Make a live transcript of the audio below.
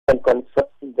can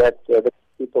confirm that the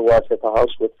people was at a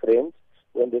house with friends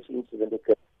when this incident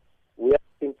occurred. We are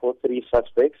looking for 3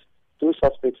 suspects. 2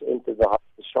 suspects entered the house.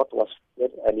 The shot was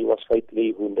fired and he was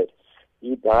fatally wounded.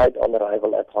 He died on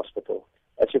arrival at hospital.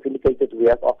 As you've indicated, we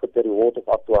have offered a reward of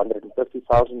up to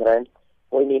 150,000 rand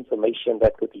for any information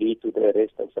that could lead to the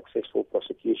arrest and successful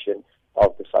prosecution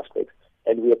of the suspects.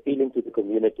 And we are appealing to the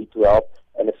community to help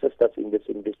and assist us in this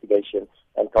investigation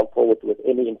and come forward with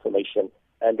any information.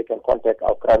 And they can contact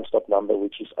our Crime Stop number,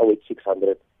 which is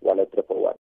 08600